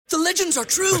The legends are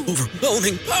true.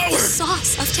 Overwhelming power!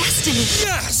 Sauce of destiny.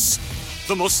 Yes!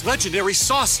 The most legendary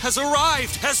sauce has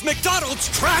arrived as McDonald's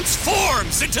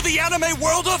transforms into the anime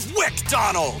world of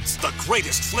WickDonald's. The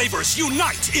greatest flavors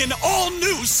unite in all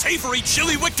new savory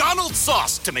chili McDonald's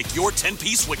sauce to make your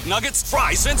 10-piece Wick Nuggets,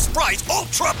 fries, and Sprite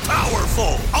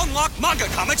ultra-powerful. Unlock manga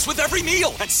comics with every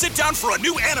meal and sit down for a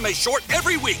new anime short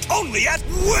every week only at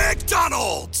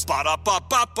WickDonald's.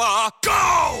 Ba-da-ba-ba-ba,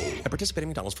 go! At participating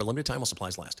McDonald's for a limited time while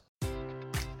supplies last.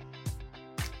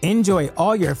 Enjoy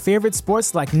all your favorite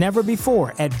sports like never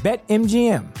before at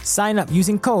BetMGM. Sign up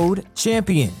using code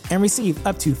CHAMPION and receive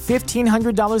up to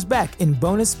 $1,500 back in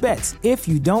bonus bets if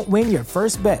you don't win your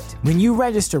first bet. When you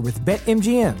register with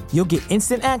BetMGM, you'll get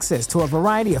instant access to a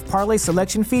variety of parlay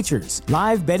selection features,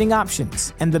 live betting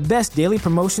options, and the best daily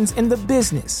promotions in the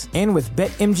business. And with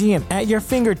BetMGM at your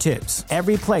fingertips,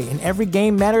 every play and every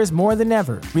game matters more than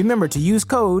ever. Remember to use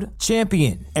code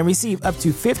CHAMPION and receive up to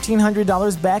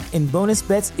 $1,500 back in bonus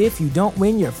bets if you don't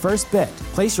win your first bet.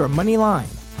 Place your money line,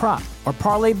 prop, or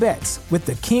parlay bets with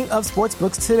the king of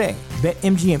sportsbooks today.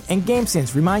 BetMGM and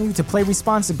GameSense remind you to play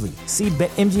responsibly. See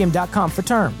BetMGM.com for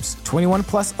terms. 21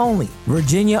 plus only.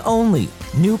 Virginia only.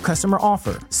 New customer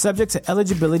offer. Subject to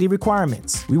eligibility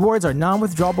requirements. Rewards are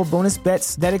non-withdrawable bonus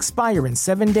bets that expire in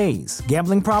 7 days.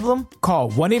 Gambling problem? Call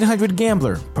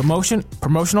 1-800-GAMBLER.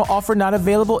 Promotional offer not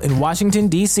available in Washington,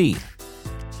 D.C.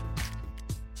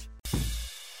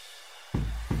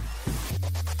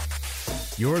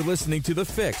 You're listening to The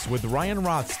Fix with Ryan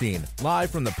Rothstein, live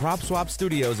from the PropSwap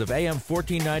studios of AM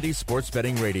 1490 Sports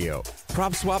Betting Radio.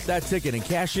 PropSwap that ticket and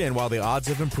cash in while the odds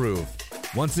have improved.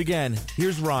 Once again,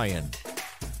 here's Ryan.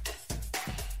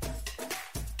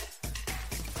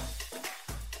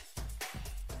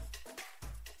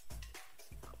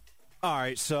 All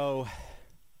right, so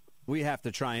we have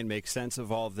to try and make sense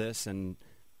of all of this, and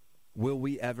will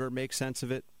we ever make sense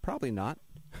of it? Probably not.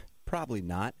 Probably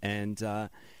not. And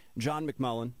John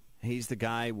McMullen, he's the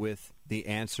guy with the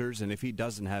answers, and if he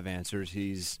doesn't have answers,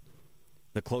 he's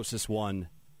the closest one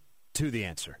to the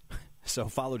answer. So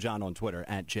follow John on Twitter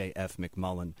at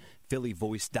JFMcMullen,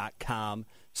 PhillyVoice.com,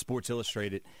 Sports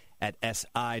Illustrated at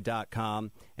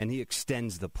SI.com, and he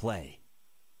extends the play.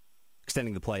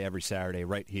 Extending the play every Saturday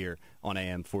right here on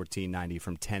AM 1490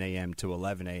 from 10 a.m. to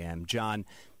 11 a.m. John,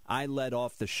 I led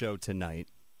off the show tonight,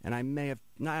 and I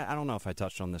don't know if I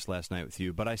touched on this last night with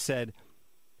you, but I said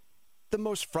the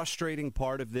most frustrating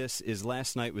part of this is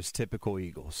last night was typical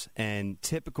Eagles, and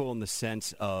typical in the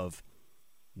sense of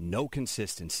no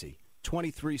consistency.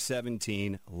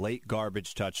 23-17, late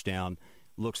garbage touchdown,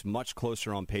 looks much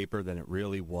closer on paper than it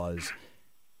really was.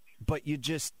 But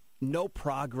no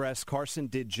progress. Carson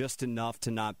did just enough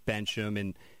to not bench him,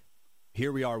 and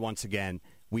here we are once again.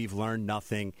 We've learned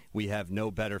nothing. We have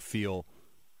no better feel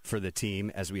for the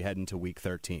team as we head into Week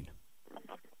 13.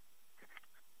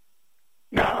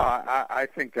 No, I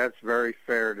think that's very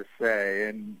fair to say,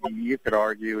 and you could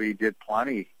argue he did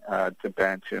plenty to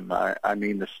bench him. I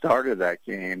mean, the start of that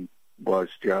game was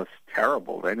just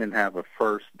terrible. They didn't have a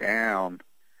first down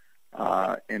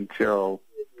until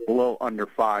a little under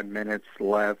 5 minutes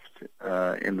left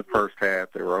in the first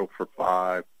half. They were 0 for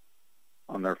 5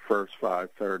 on their first 5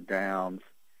 third downs.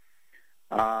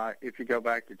 If you go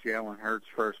back to Jalen Hurts'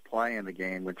 first play in the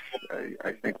game, which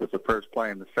I think was the first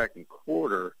play in the second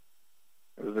quarter,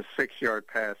 it was a 6-yard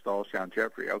pass to Alshon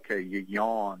Jeffrey. Okay, you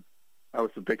yawn. That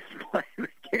was the biggest play in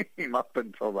the game up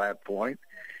until that point.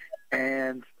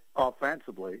 And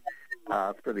offensively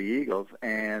for the Eagles.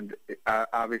 And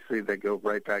obviously they go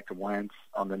right back to Wentz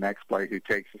on the next play, who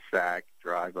takes a sack,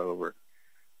 drive over.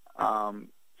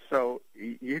 So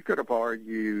you could have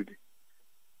argued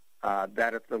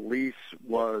that if the leash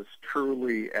was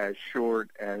truly as short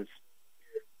as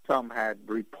some had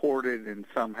reported and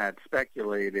some had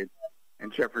speculated,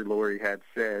 and Jeffrey Lurie had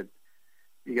said,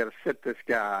 you got to sit this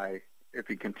guy if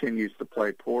he continues to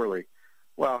play poorly.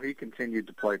 Well, he continued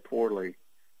to play poorly.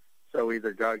 So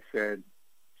either Doug said,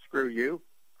 screw you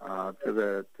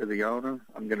to the owner,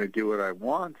 I'm going to do what I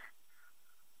want,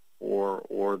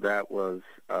 or that was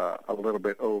a little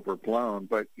bit overblown.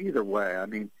 But either way, I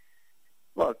mean,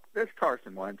 look, this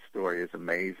Carson Wentz story is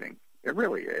amazing. It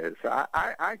really is.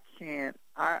 I can't.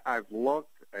 I've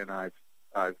looked and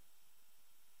I've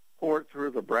poured through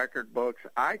the record books.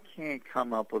 I can't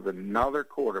come up with another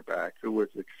quarterback who was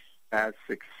as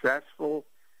successful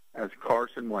as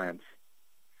Carson Wentz,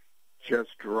 just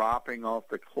dropping off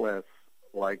the cliff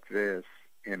like this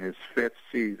in his 5th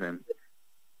season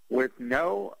with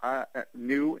no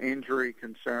new injury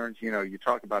concerns. You know, you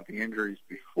talk about the injuries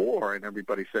before, and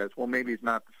everybody says, well, maybe he's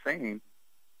not the same.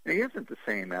 He isn't the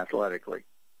same athletically.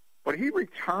 But he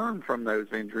returned from those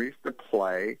injuries to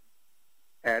play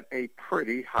at a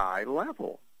pretty high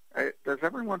level. Does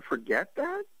everyone forget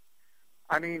that?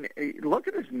 I mean, look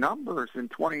at his numbers in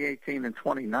 2018 and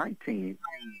 2019.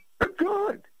 They're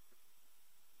good.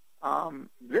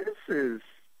 This is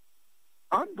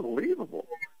unbelievable.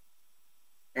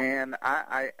 And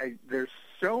there's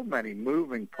so many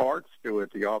moving parts to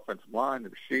it, the offensive line, the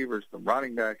receivers, the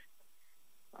running backs,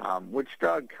 which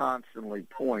Doug constantly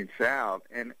points out.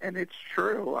 And it's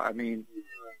true. I mean,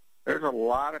 there's a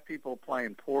lot of people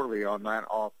playing poorly on that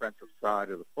offensive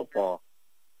side of the football,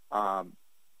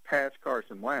 past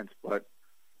Carson Wentz. But,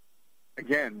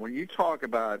 again, when you talk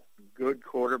about good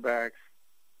quarterbacks,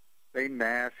 they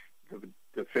mask the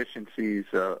deficiencies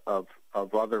of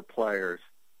other players.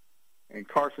 And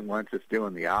Carson Wentz is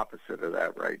doing the opposite of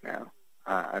that right now.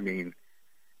 I mean,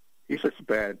 he's just a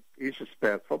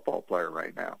bad football player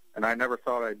right now. And I never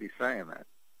thought I'd be saying that.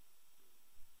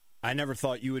 I never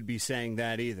thought you would be saying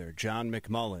that either. John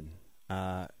McMullen,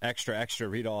 extra,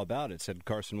 read all about it, said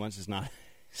Carson Wentz is not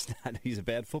he's a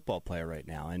bad football player right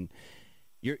now. And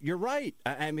you're right.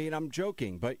 I mean, I'm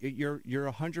joking, but you're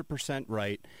 100%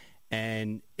 right.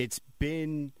 And it's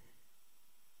been,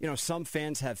 some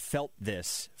fans have felt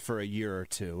this for a year or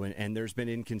two, and there's been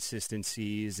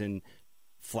inconsistencies and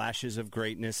flashes of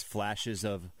greatness, flashes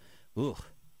of,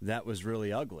 that was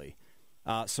really ugly.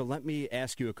 So let me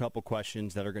ask you a couple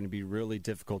questions that are going to be really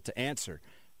difficult to answer.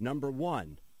 Number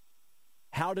one,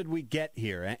 how did we get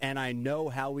here? And I know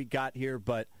how we got here,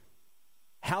 but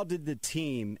how did the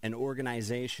team and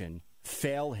organization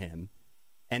fail him,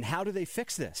 and how do they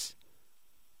fix this?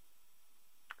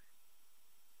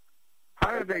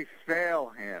 How did they fail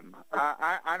him?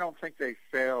 I don't think they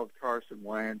failed Carson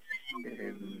Wentz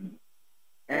in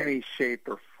any shape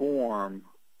or form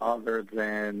other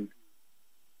than,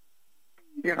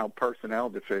 personnel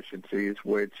deficiencies,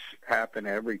 which happen to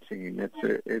every team.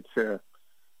 It's a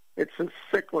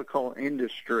cyclical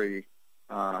industry,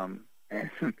 and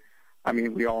I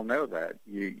mean, we all know that.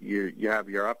 You have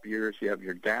your up years, you have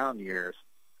your down years,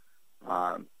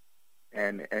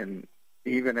 and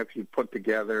even if you put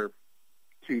together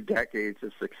 2 decades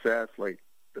of success like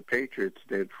the Patriots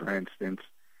did, for instance,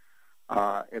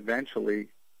 eventually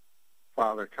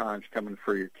Father Time's coming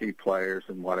for your key players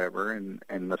and whatever,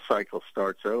 and the cycle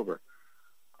starts over.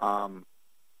 The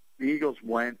Eagles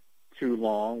went too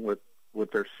long with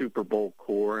their Super Bowl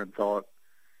core and thought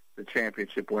the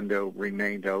championship window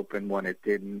remained open when it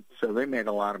didn't. So they made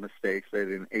a lot of mistakes. They had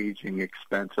an aging,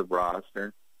 expensive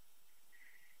roster.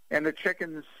 And the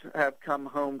chickens have come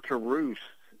home to roost,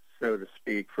 so to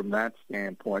speak, from that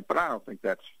standpoint. But I don't think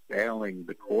that's failing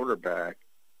the quarterback.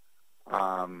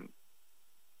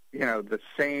 The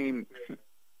same.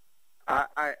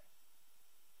 I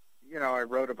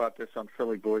wrote about this on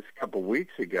Philly Voice a couple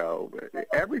weeks ago.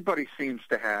 Everybody seems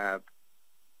to have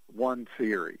one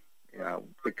theory.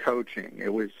 The coaching. It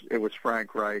was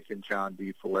Frank Reich and John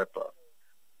DeFilippo.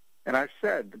 And I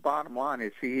said the bottom line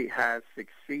is he has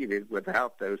succeeded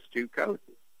without those two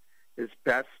coaches. His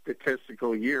best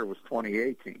statistical year was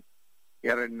 2018. He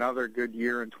had another good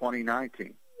year in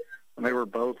 2019, and they were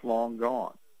both long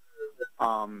gone.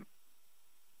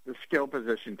 The skill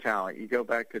position talent, you go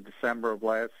back to December of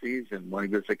last season when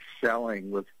he was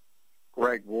excelling with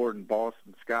Greg Ward and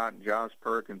Boston Scott and Josh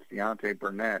Perkins, Deontay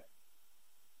Burnett.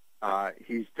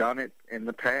 He's done it in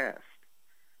the past.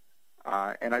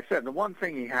 And I said the one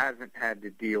thing he hasn't had to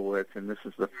deal with, and this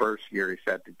is the first year he's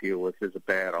had to deal with, is a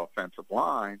bad offensive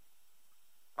line.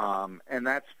 And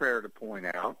that's fair to point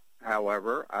out.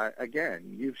 However,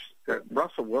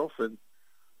 Russell Wilson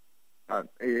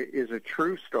is a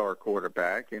true star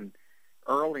quarterback, and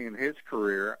early in his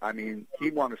career, I mean,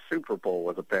 he won a Super Bowl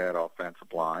with a bad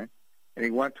offensive line, and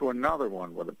he went to another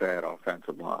one with a bad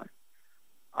offensive line.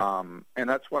 And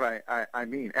that's what I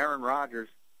mean. Aaron Rodgers,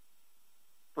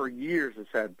 for years, has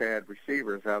had bad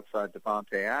receivers outside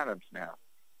Devontae Adams now.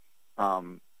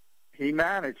 He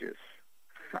manages.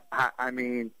 I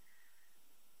mean,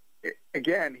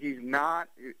 again, he's not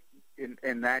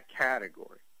in that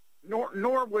category.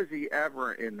 Nor was he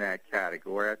ever in that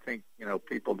category. I think,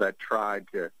 people that tried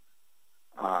to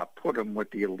put him with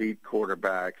the elite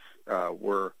quarterbacks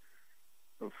were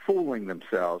fooling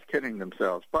themselves, kidding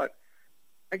themselves. But,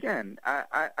 again,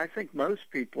 I think most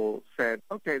people said,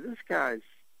 okay, this guy's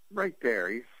right there.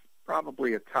 He's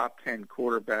probably a top 10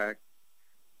 quarterback.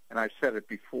 And I've said it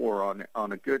before,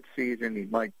 on a good season, he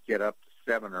might get up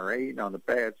to 7 or 8. On a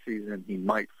bad season, he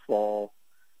might fall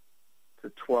to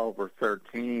 12 or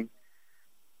 13.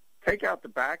 Take out the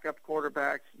backup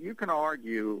quarterbacks. You can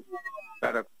argue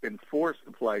that have been forced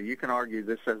to play, you can argue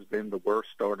this has been the worst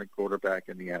starting quarterback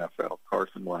in the NFL,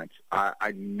 Carson Wentz.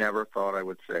 I never thought I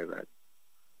would say that.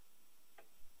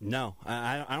 No,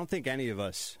 I don't think any of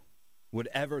us would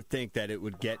ever think that it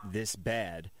would get this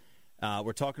bad.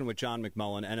 We're talking with John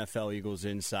McMullen, NFL Eagles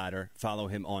insider. Follow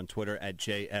him on Twitter at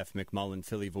JFMcMullen,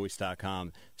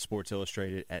 PhillyVoice.com, Sports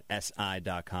Illustrated at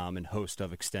SI.com, and host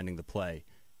of Extending the Play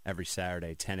every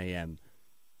Saturday, 10 a.m.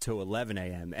 to 11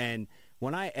 a.m. And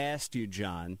when I asked you,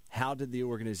 John, how did the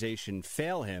organization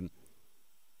fail him,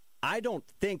 I don't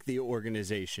think the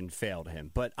organization failed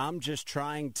him, but I'm just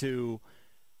trying to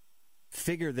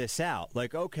figure this out.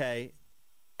 Like, okay,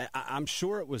 I'm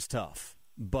sure it was tough,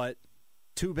 but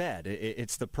too bad.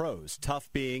 It's the pros.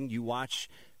 Tough being you watch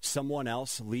someone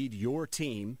else lead your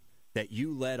team that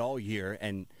you led all year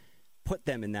and put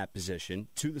them in that position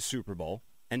to the Super Bowl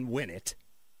and win it.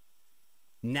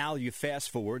 Now you fast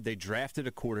forward, they drafted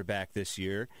a quarterback this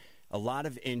year, a lot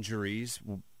of injuries,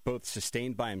 both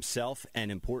sustained by himself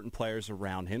and important players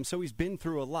around him. So he's been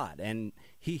through a lot, and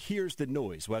he hears the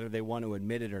noise, whether they want to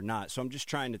admit it or not. So I'm just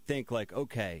trying to think, like,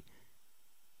 okay,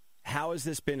 how has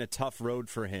this been a tough road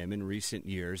for him in recent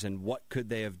years, and what could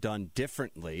they have done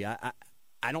differently?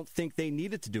 I don't think they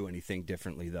needed to do anything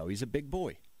differently, though. He's a big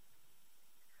boy.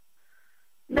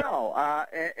 No,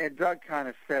 and Doug kind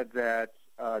of said that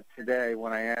today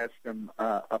when I asked him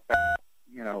about,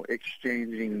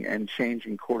 exchanging and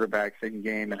changing quarterbacks in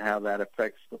game and how that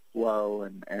affects the flow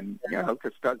and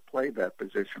because Doug played that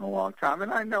position a long time,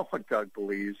 and I know what Doug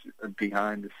believes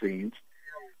behind the scenes.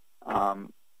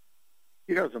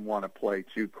 He doesn't want to play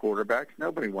two quarterbacks.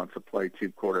 Nobody wants to play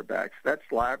two quarterbacks. That's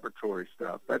laboratory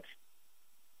stuff.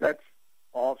 That's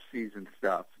off-season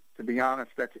stuff. To be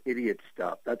honest, that's idiot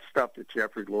stuff. That's stuff that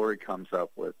Jeffrey Lurie comes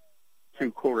up with.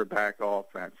 Two-quarterback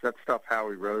offense. That's stuff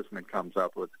Howie Roseman comes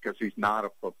up with because he's not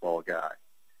a football guy.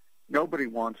 Nobody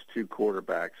wants two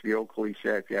quarterbacks. The old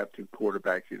cliche, if you have two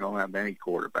quarterbacks, you don't have any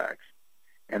quarterbacks.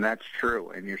 And that's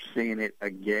true, and you're seeing it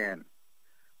again.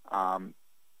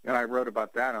 And I wrote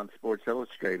about that on Sports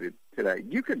Illustrated today.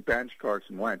 You can bench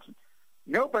Carson Wentz.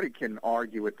 Nobody can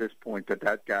argue at this point that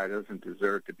that guy doesn't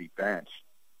deserve to be benched.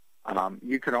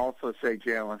 You can also say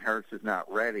Jalen Hurts is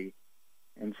not ready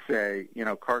and say,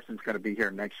 Carson's going to be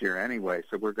here next year anyway,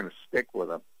 so we're going to stick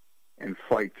with him and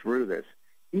fight through this.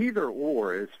 Either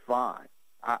or is fine.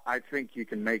 I think you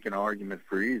can make an argument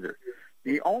for either.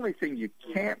 The only thing you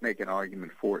can't make an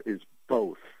argument for is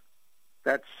both.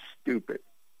 That's stupid.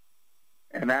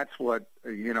 And that's what,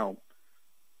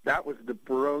 that was the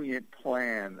brilliant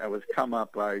plan that was come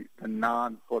up by the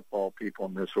non-football people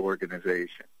in this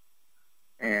organization.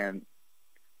 And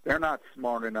they're not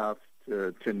smart enough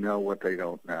to know what they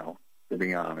don't know, to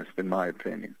be honest, in my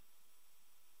opinion.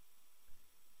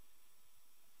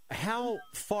 How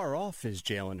far off is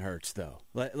Jalen Hurts, though?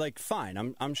 Like,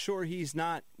 fine, I'm sure he's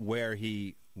not where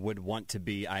he would want to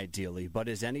be ideally, but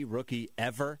is any rookie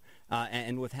ever?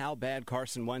 And with how bad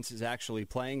Carson Wentz is actually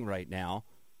playing right now,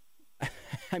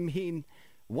 I mean,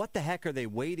 what the heck are they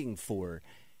waiting for?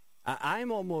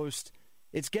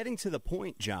 It's getting to the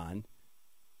point, John,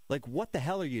 like, what the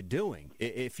hell are you doing?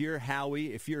 If you're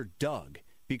Howie, if you're Doug,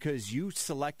 because you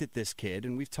selected this kid,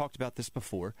 and we've talked about this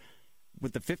before,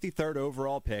 with the 53rd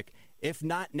overall pick, if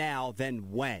not now,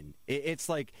 then when? It's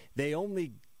like they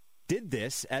only did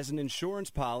this as an insurance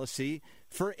policy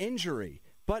for injury.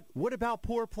 But what about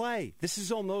poor play? This is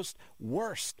almost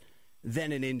worse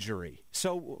than an injury.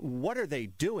 So what are they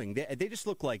doing? They just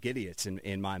look like idiots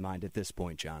in my mind at this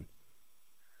point, John.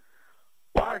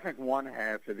 Well, I think one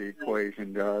half of the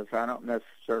equation does. I don't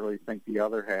necessarily think the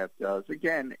other half does.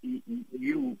 Again,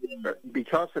 you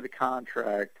because of the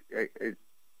contract,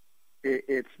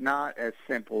 it's not as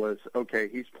simple as, okay,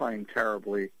 he's playing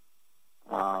terribly,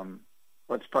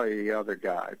 let's play the other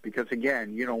guy. Because,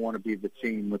 again, you don't want to be the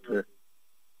team with the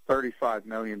 $35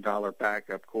 million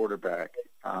backup quarterback.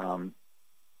 And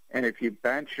if you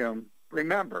bench him,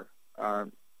 remember,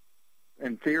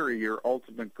 in theory, your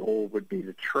ultimate goal would be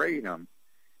to trade him.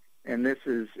 And this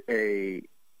is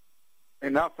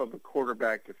enough of a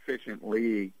quarterback-efficient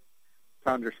league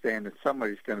to understand that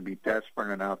somebody's going to be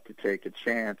desperate enough to take a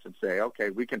chance and say,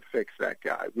 okay, we can fix that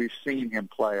guy. We've seen him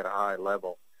play at a high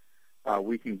level.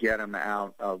 We can get him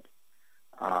out of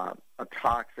a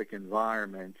toxic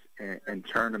environment and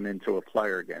turn him into a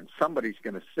player again. Somebody's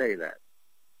going to say that.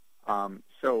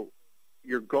 So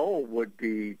your goal would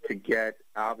be to get,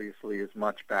 obviously, as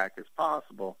much back as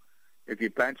possible. If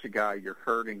you bench a guy, you're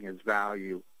hurting his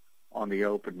value on the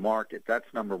open market. That's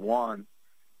number one.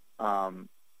 And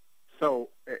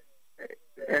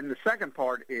the second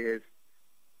part is,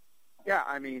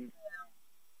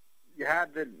 you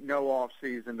had the no off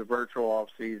season, the virtual off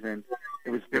season. It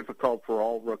was difficult for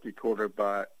all rookie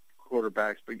quarterbacks,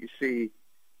 but you see,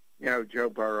 Joe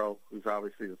Burrow, who's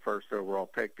obviously the first overall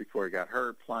pick before he got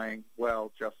hurt, playing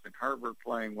well. Justin Herbert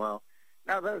playing well.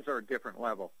 Now those are a different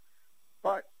level.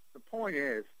 But the point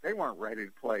is, they weren't ready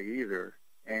to play either.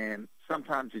 And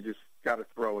sometimes you just got to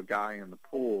throw a guy in the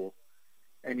pool.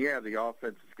 And, yeah, the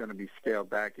offense is going to be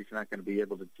scaled back. He's not going to be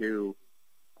able to do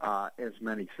as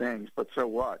many things. But so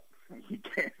what? He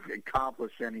can't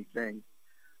accomplish anything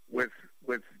with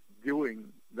doing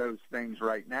those things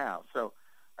right now. So,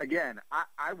 again,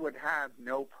 I would have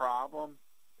no problem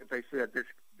if they said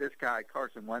this guy,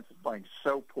 Carson Wentz, is playing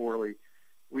so poorly,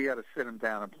 we got to sit him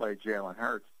down and play Jalen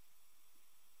Hurts.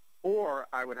 Or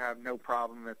I would have no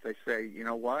problem if they say, you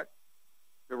know what,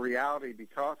 the reality,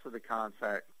 because of the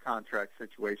contract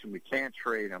situation, we can't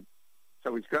trade him,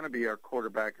 so he's going to be our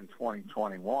quarterback in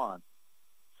 2021.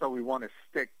 So we want to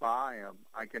stick by him.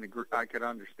 I could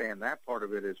understand that part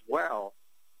of it as well.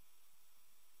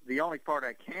 The only part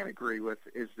I can't agree with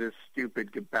is this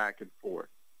stupid get back and forth.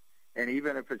 And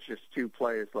even if it's just two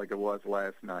plays like it was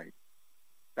last night,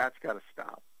 that's got to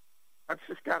stop. That's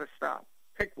just got to stop.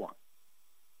 Pick one.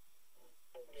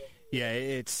 Yeah,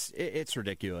 it's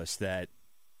ridiculous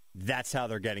that's how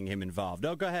they're getting him involved.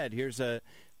 Oh, go ahead. Here's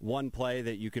one play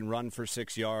that you can run for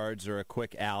 6 yards or a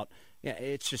quick out. Yeah,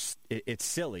 it's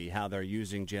silly how they're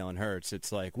using Jalen Hurts.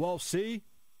 It's like, well, see,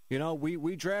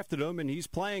 we drafted him and he's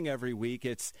playing every week.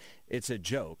 It's a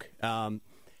joke. All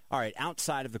right,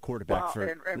 outside of the quarterback.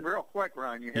 And real quick,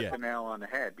 Ron, you hit the nail on the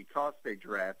head. Because they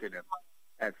drafted him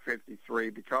at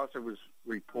 53, because it was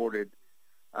reported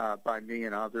by me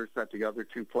and others that the other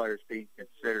two players being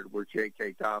considered were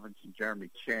J.K. Dobbins and Jeremy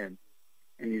Chinn.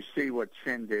 And you see what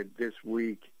Chinn did this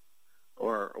week,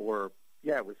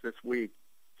 it was this week,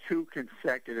 2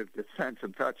 consecutive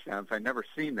defensive touchdowns. I've never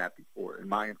seen that before in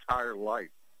my entire life.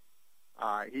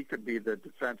 He could be the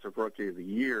defensive rookie of the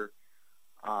year.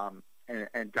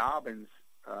 And Dobbins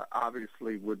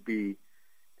obviously would be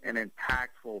an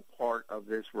impactful part of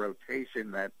this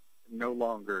rotation that no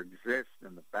longer exists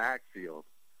in the backfield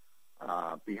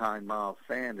behind Miles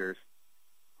Sanders.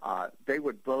 They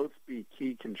would both be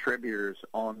key contributors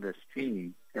on this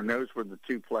team, and those were the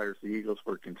 2 players the Eagles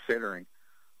were considering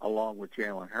along with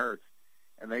Jalen Hurts.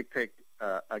 And they picked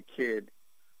a kid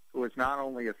who has not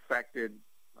only affected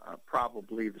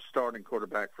probably the starting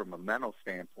quarterback from a mental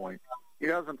standpoint, he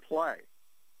doesn't play.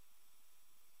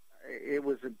 It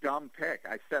was a dumb pick.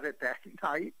 I said it that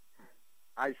night.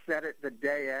 I said it the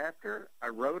day after. I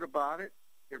wrote about it.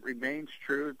 It remains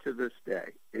true to this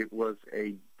day. It was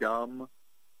a dumb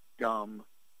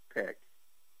pick.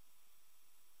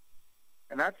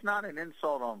 And that's not an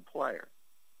insult on player.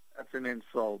 That's an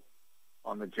insult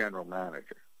on the general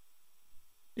manager.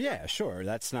 Yeah, sure.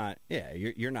 That's not. Yeah,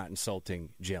 you're not insulting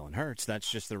Jalen Hurts. That's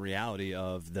just the reality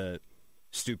of the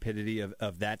stupidity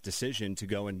of that decision to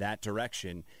go in that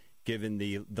direction, given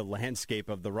the landscape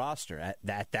of the roster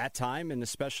at that time, and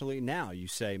especially now. You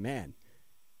say, man,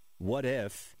 what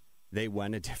if they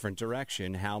went a different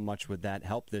direction? How much would that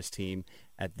help this team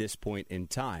at this point in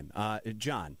time?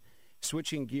 John,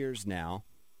 switching gears now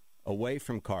away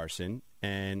from Carson,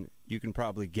 and you can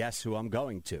probably guess who I'm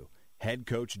going to. Head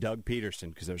coach Doug Peterson,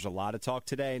 because there's a lot of talk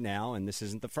today now, and this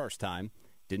isn't the first time.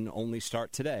 Didn't only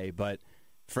start today, but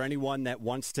for anyone that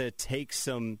wants to take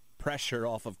some pressure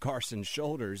off of Carson's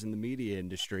shoulders in the media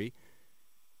industry,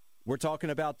 we're talking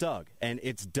about Doug. And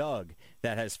it's Doug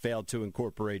that has failed to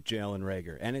incorporate Jalen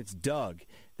Reagor. And it's Doug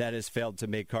that has failed to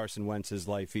make Carson Wentz's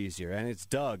life easier. And it's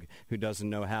Doug who doesn't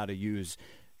know how to use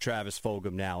Travis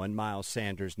Fulgham now and Miles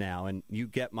Sanders now. And you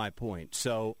get my point.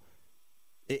 So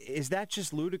is that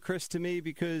just ludicrous to me?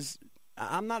 Because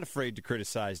I'm not afraid to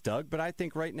criticize Doug, but I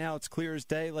think right now it's clear as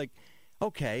day, like,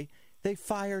 okay, they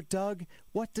fired Doug.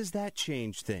 What does that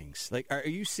change things? Like, are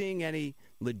you seeing any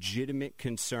legitimate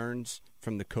concerns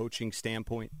from the coaching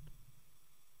standpoint?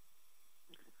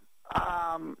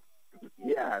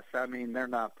 Yes. I mean, they're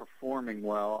not performing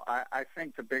well. I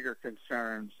think the bigger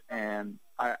concerns, and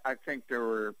I think there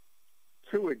were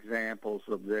 2 examples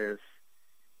of this,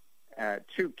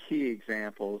 2 key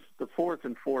examples. The 4th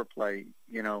and 4 play,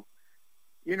 you know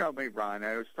me, Ryan.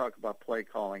 I always talk about play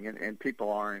calling, and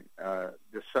people aren't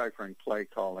deciphering play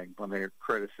calling when they're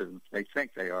criticism. They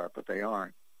think they are, but they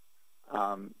aren't.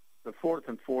 The 4th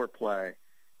and 4 play,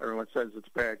 everyone says it's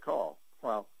a bad call.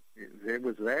 Well, it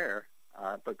was there,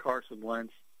 but Carson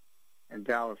Wentz and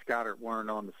Dallas Goedert weren't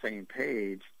on the same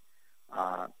page.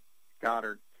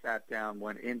 Goddard sat down,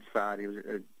 went inside.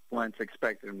 Wentz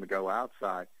expected him to go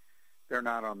outside. They're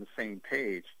not on the same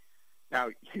page. Now,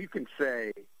 you can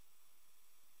say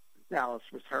Dallas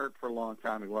was hurt for a long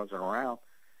time. He wasn't around.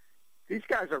 These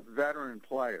guys are veteran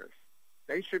players.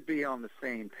 They should be on the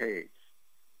same page.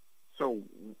 So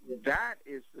that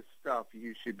is the stuff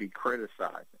you should be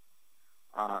criticizing.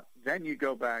 Then you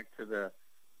go back to the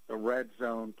red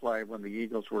zone play when the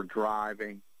Eagles were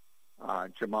driving.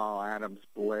 Jamal Adams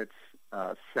blitz,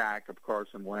 sack of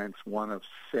Carson Wentz, 1 of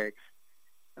 6.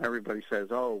 And everybody says,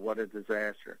 oh, what a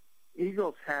disaster.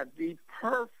 Eagles had the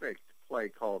perfect play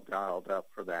call dialed up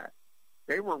for that.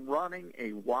 They were running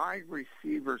a wide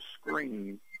receiver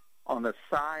screen on the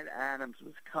side Adams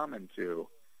was coming to,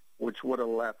 which would have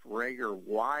left Rager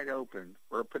wide open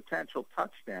for a potential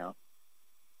touchdown.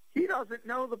 He doesn't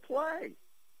know the play.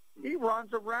 He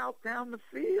runs a route down the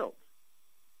field.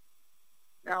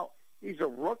 Now, he's a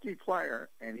rookie player,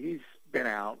 and he's been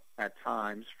out at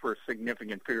times for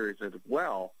significant periods as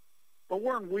well, but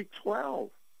we're in week 12.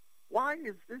 Why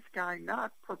is this guy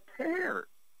not prepared?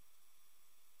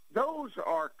 Those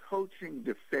are coaching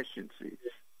deficiencies,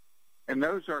 and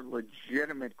those are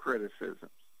legitimate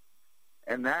criticisms,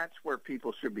 and that's where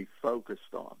people should be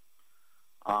focused on,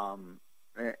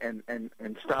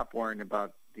 and stop worrying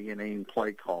about the inane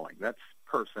play calling. That's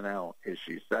personnel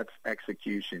issues. That's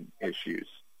execution issues.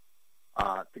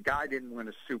 The guy didn't win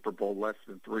a Super Bowl less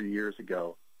than 3 years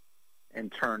ago and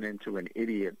turn into an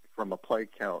idiot from a play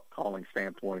calling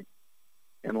standpoint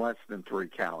in less than 3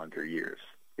 calendar years.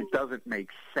 It doesn't make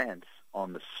sense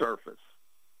on the surface.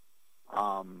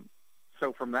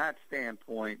 So from that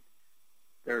standpoint,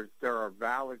 there are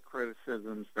valid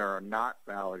criticisms. There are not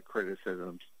valid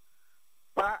criticisms.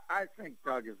 But I think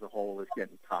Doug as a whole is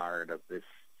getting tired of this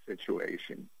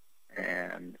situation.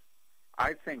 And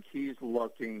I think he's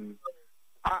looking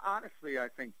 – honestly, I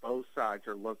think both sides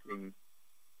are looking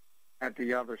at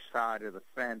the other side of the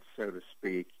fence, so to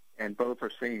speak, and both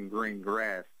are seeing green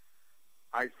grass.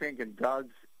 I think in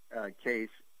Doug's case,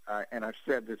 and I've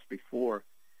said this before,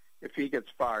 if he gets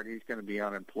fired, he's going to be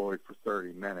unemployed for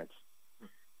 30 minutes.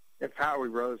 If Howie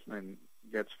Roseman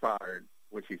gets fired,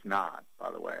 which he's not,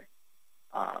 by the way,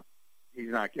 he's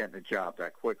not getting a job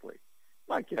that quickly.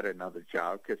 Might get another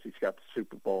job because he's got the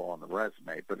Super Bowl on the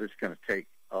resume, but it's going to take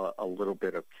a little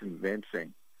bit of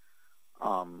convincing.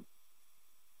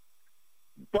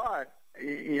 But,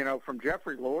 you know, from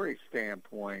Jeffrey Lurie's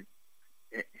standpoint,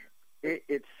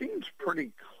 it seems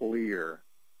pretty clear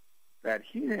that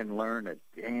he didn't learn a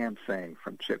damn thing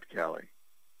from Chip Kelly.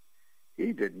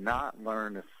 He did not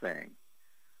learn a thing.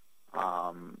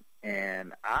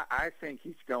 And I think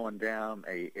he's going down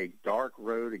a dark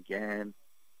road again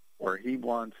where he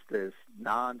wants this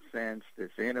nonsense, this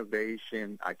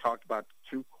innovation. I talked about the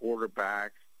 2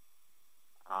 quarterbacks.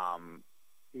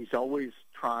 He's always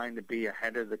trying to be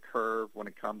ahead of the curve when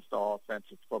it comes to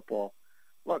offensive football.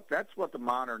 Look, that's what the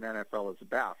modern NFL is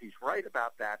about. He's right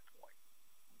about that point.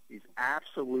 He's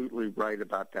absolutely right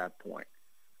about that point.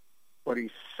 But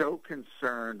he's so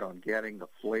concerned on getting the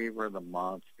flavor of the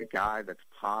month, the guy that's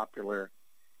popular,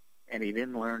 and he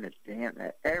didn't learn his damn.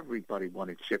 Everybody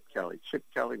wanted Chip Kelly. Chip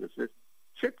Kelly was this.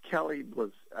 Chip Kelly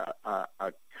was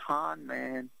a con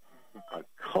man, a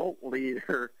cult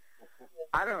leader.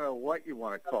 I don't know what you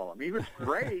want to call him. He was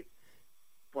great,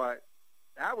 but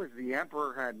that was the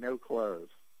emperor had no clothes,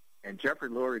 and Jeffrey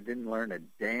Lurie didn't learn a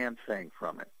damn thing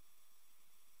from it.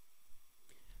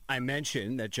 I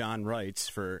mentioned that John writes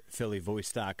for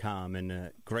PhillyVoice.com in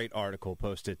a great article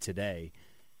posted today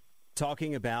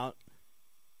talking about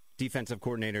defensive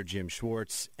coordinator Jim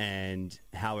Schwartz and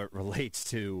how it relates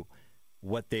to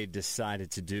what they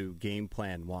decided to do game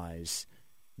plan-wise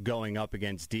going up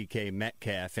against DK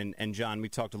Metcalf. And John, we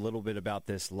talked a little bit about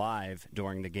this live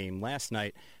during the game last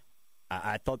night.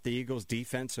 I thought the Eagles'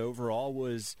 defense overall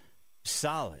was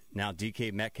solid. Now,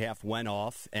 DK Metcalf went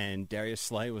off, and Darius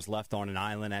Slay was left on an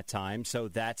island at times, so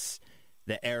that's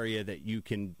the area that you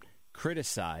can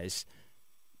criticize.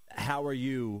 How are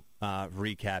you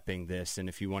recapping this, and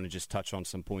if you want to just touch on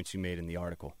some points you made in the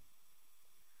article?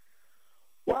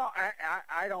 Well,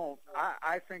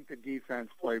 I think the defense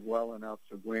played well enough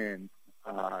to win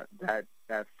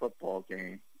that football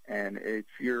game, and if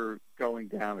you're going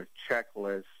down a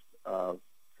checklist of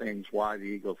things why the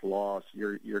Eagles lost,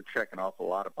 you're checking off a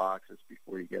lot of boxes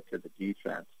before you get to the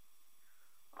defense.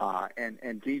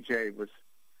 And DK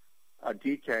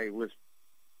was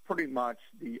pretty much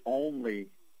the only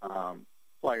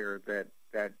player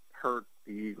that hurt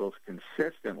the Eagles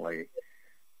consistently.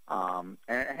 And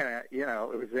you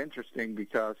know, it was interesting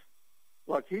because,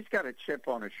 look, he's got a chip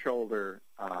on his shoulder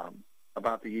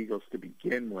about the Eagles to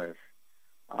begin with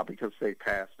because they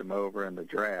passed him over in the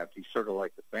draft. He's sort of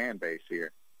like the fan base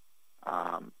here.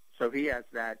 So he has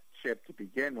that chip to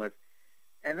begin with.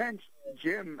 And then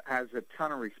Jim has a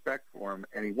ton of respect for him,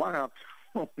 and he went up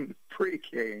to him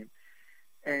pregame,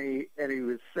 and he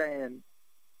was saying,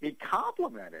 he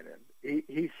complimented him.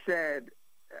 He said,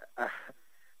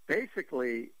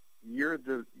 basically, you're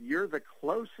the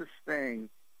closest thing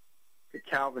to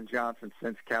Calvin Johnson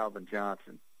since Calvin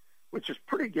Johnson, which is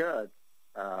pretty good,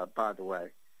 by the way.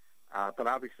 But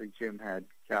obviously Jim had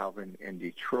Calvin in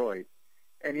Detroit.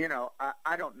 And,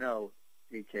 I don't know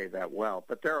DK that well,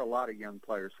 but there are a lot of young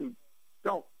players who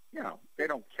don't, they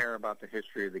don't care about the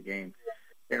history of the game.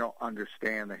 They don't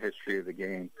understand the history of the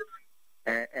game.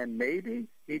 And maybe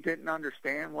he didn't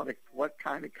understand what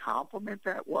kind of compliment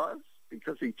that was,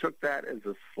 because he took that as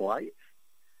a slight.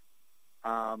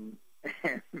 And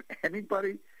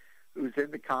anybody who's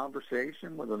in the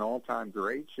conversation with an all-time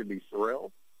great should be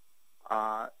thrilled.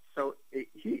 So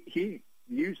he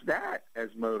used that as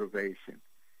motivation.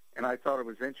 And I thought it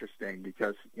was interesting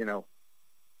because,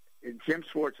 Jim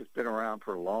Schwartz has been around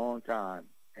for a long time,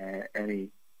 and he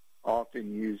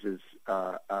often uses,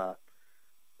 a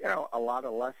lot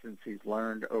of lessons he's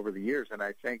learned over the years. And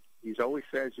I think he's always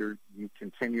says you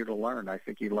continue to learn. I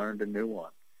think he learned a new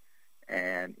one.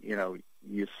 And,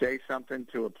 you say something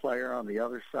to a player on the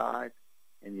other side,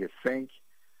 and you think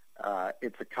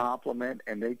it's a compliment,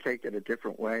 and they take it a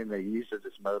different way, and they use it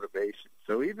as motivation.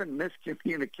 So even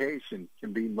miscommunication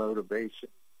can be motivation.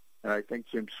 And I think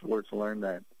Jim Schwartz learned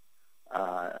that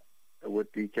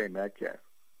with DK Metcalf.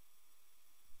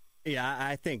 Yeah,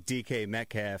 I think DK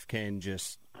Metcalf can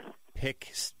just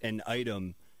pick an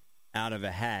item out of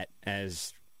a hat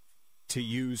as to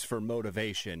use for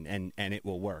motivation, and it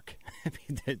will work. I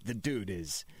mean, the dude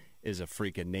is a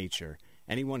freak of nature.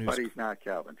 Anyone who's But he's not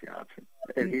Calvin Johnson,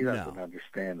 and he doesn't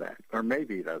understand that. Or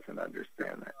maybe he doesn't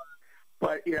understand that.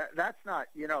 But, yeah, that's not,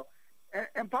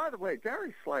 and by the way,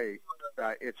 Darius Slay,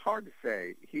 it's hard to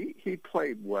say. He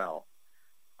played well.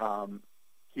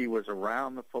 He was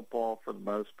around the football for the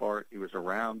most part. He was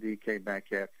around DK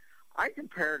Metcalf. I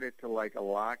compared it to like a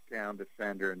lockdown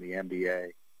defender in the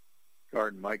NBA,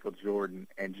 guarding Michael Jordan,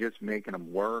 and just making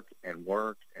him work and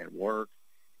work and work.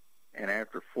 And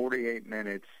after 48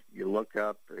 minutes, you look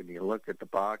up and you look at the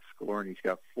box score, and he's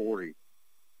got 40.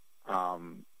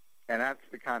 And that's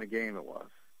the kind of game it was.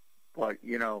 But,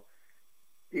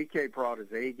 DK brought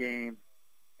his A game,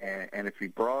 and if he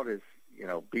brought his,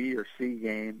 B or C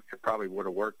game, it probably would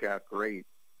have worked out great.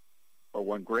 But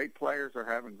when great players are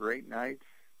having great nights,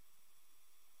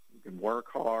 you can work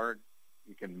hard,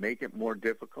 you can make it more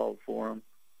difficult for them,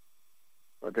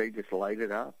 but they just light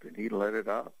it up, and he lit it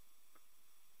up.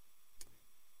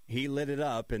 He lit it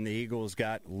up, and the Eagles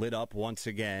got lit up once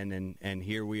again, and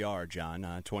here we are, John,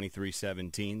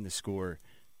 23-17. The score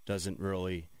doesn't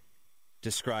really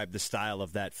describe the style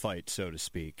of that fight, so to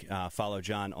speak. Follow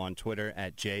John on Twitter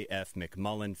at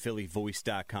JFMcMullen,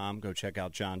 PhillyVoice.com. Go check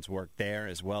out John's work there,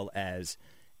 as well as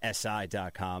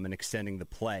SI.com, and Extending the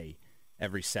Play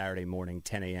every Saturday morning,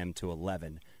 10 a.m. to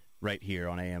 11, right here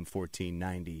on AM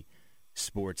 1490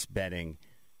 Sports Betting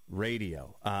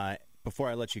Radio. Before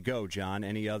I let you go, John,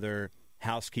 any other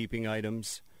housekeeping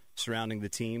items surrounding the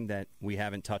team that we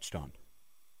haven't touched on?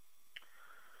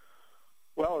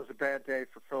 Well, it was a bad day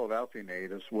for Philadelphia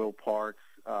natives. Will Parks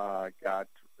got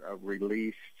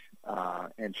released,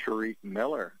 and Shareef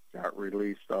Miller got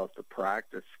released off the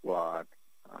practice squad,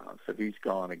 so he's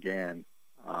gone again.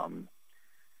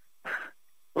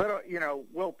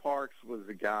 Will Parks was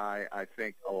a guy I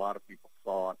think a lot of people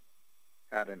thought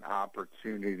had an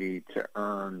opportunity to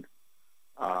earn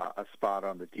a spot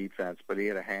on the defense, but he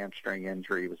had a hamstring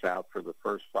injury. He was out for the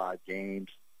first 5 games.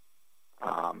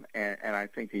 And I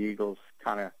think the Eagles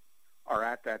kind of are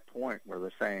at that point where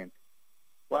they're saying,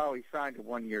 well, he signed a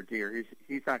 1-year deal.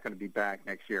 He's not going to be back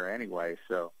next year anyway.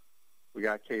 So we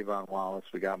got Kayvon Wallace,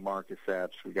 we got Marcus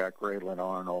Epps, we got Graylin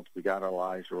Arnold, we got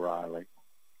Elijah Riley.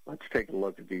 Let's take a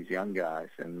look at these young guys,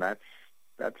 and that's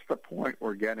the point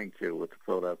we're getting to with the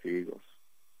Philadelphia Eagles.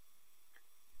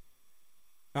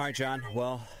 All right, John.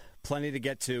 Well, plenty to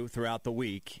get to throughout the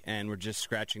week, and we're just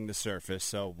scratching the surface.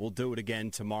 So we'll do it again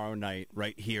tomorrow night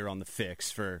right here on The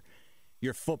Fix for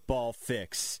your football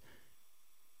fix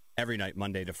every night,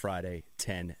 Monday to Friday,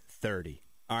 10:30.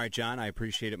 All right, John, I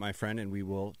appreciate it, my friend, and we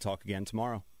will talk again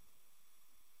tomorrow.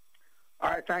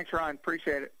 All right, thanks, Ryan.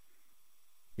 Appreciate it.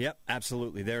 Yep,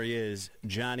 absolutely. There he is,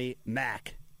 Johnny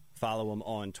Mack. Follow him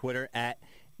on Twitter at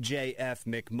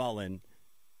JFMcMullen.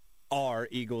 Our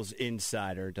Eagles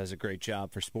insider, does a great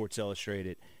job for Sports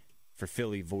Illustrated, for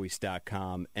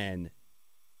PhillyVoice.com, and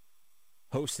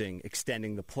hosting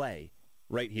Extending the Play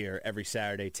right here every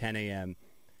Saturday, 10 a.m.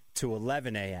 to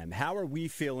 11 a.m. How are we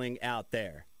feeling out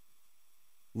there?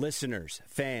 Listeners,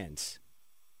 fans,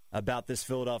 about this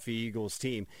Philadelphia Eagles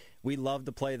team. We love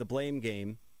to play the blame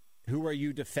game. Who are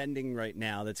you defending right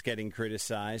now that's getting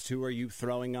criticized? Who are you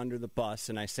throwing under the bus?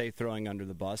 And I say throwing under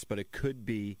the bus, but it could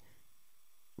be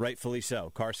rightfully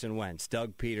so. Carson Wentz,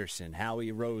 Doug Peterson,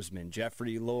 Howie Roseman,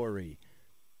 Jeffrey Lurie.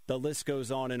 The list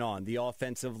goes on and on. The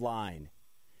offensive line.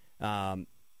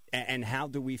 And how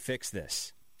do we fix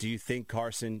this? Do you think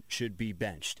Carson should be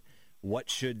benched? What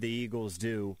should the Eagles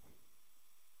do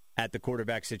at the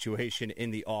quarterback situation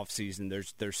in the offseason?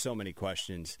 There's so many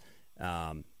questions,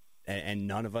 and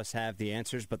none of us have the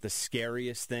answers. But the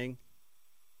scariest thing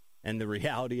and the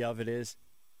reality of it is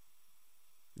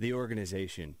the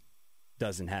organization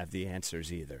doesn't have the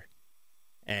answers either.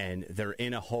 And they're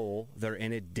in a hole. They're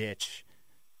in a ditch.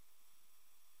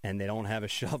 And they don't have a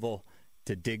shovel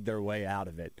to dig their way out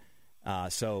of it.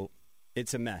 So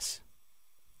it's a mess.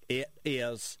 It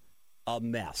is a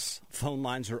mess. Phone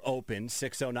lines are open,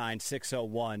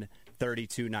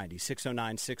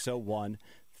 609-601-3290.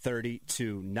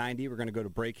 609-601-3290. We're going to go to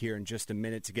break here in just a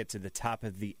minute to get to the top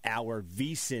of the hour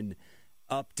VSiN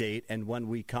update. And when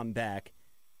we come back,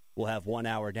 we'll have 1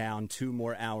 hour down, 2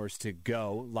 more hours to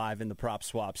go live in the Prop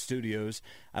Swap studios.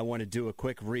 I want to do a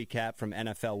quick recap from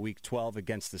NFL Week 12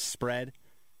 against the spread.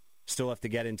 Still have to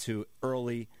get into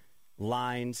early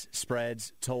lines,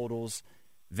 spreads, totals,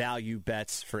 value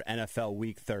bets for NFL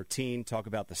Week 13. Talk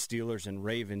about the Steelers and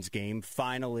Ravens game.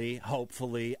 Finally,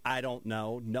 hopefully, I don't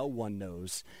know. No one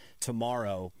knows.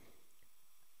 Tomorrow,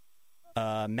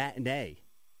 matinee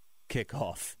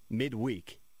kickoff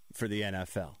midweek for the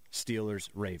NFL. Steelers,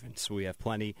 Ravens. So we have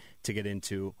plenty to get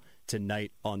into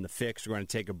tonight on The Fix. We're going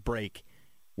to take a break.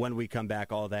 When we come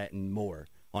back, all that and more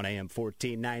on AM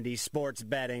 1490 Sports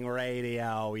Betting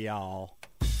Radio, y'all.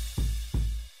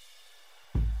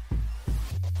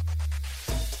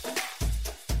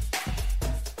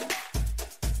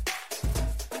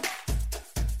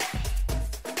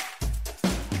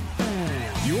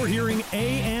 You're hearing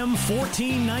AM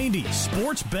 1490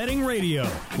 Sports Betting Radio.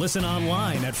 Listen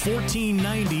online at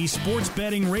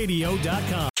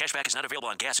 1490sportsbettingradio.com. Cashback is not available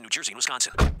on gas in New Jersey and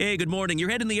Wisconsin. Hey, good morning.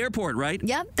 You're heading to the airport, right?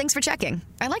 Yep, thanks for checking.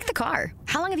 I like the car.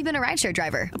 How long have you been a rideshare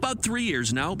driver? About 3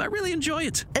 years now. I really enjoy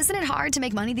it. Isn't it hard to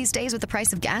make money these days with the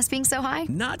price of gas being so high?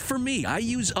 Not for me. I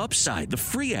use Upside, the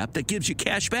free app that gives you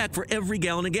cash back for every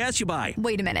gallon of gas you buy.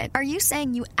 Wait a minute. Are you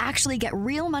saying you actually get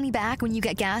real money back when you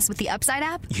get gas with the Upside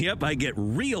app? Yep, I get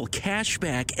real cash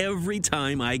back every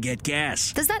time I get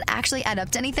gas. Does that actually add up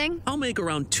to anything? I'll make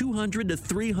around $200 to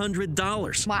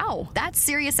 $300. Wow, that's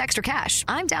serious extra cash.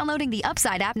 I'm downloading the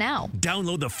Upside app now.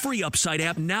 Download the free Upside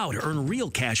app now to earn real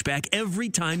cash back every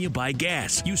time you buy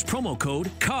gas. Use promo code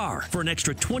CAR for an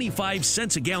extra 25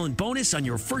 cents a gallon bonus on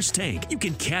your first tank. You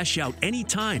can cash out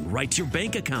anytime right to your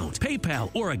bank account,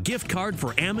 PayPal, or a gift card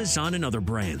for Amazon and other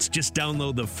brands. Just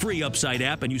download the free Upside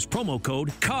app and use promo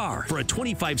code CAR for a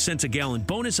 25 cents a gallon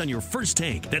bonus on your first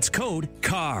tank. That's code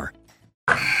CAR.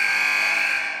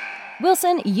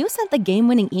 Wilson, you sent the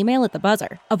game-winning email at the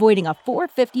buzzer, avoiding a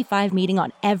 4:55 meeting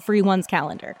on everyone's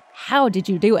calendar. How did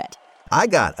you do it? I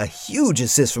got a huge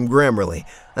assist from Grammarly,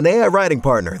 an AI writing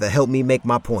partner that helped me make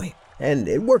my point. And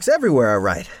it works everywhere I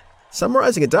write.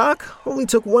 Summarizing a doc only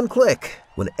took one click.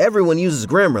 When everyone uses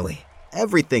Grammarly,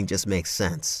 everything just makes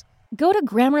sense. Go to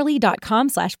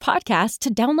Grammarly.com/podcast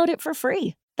to download it for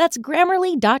free. That's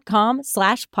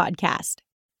Grammarly.com/podcast.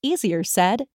 Easier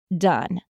said, done.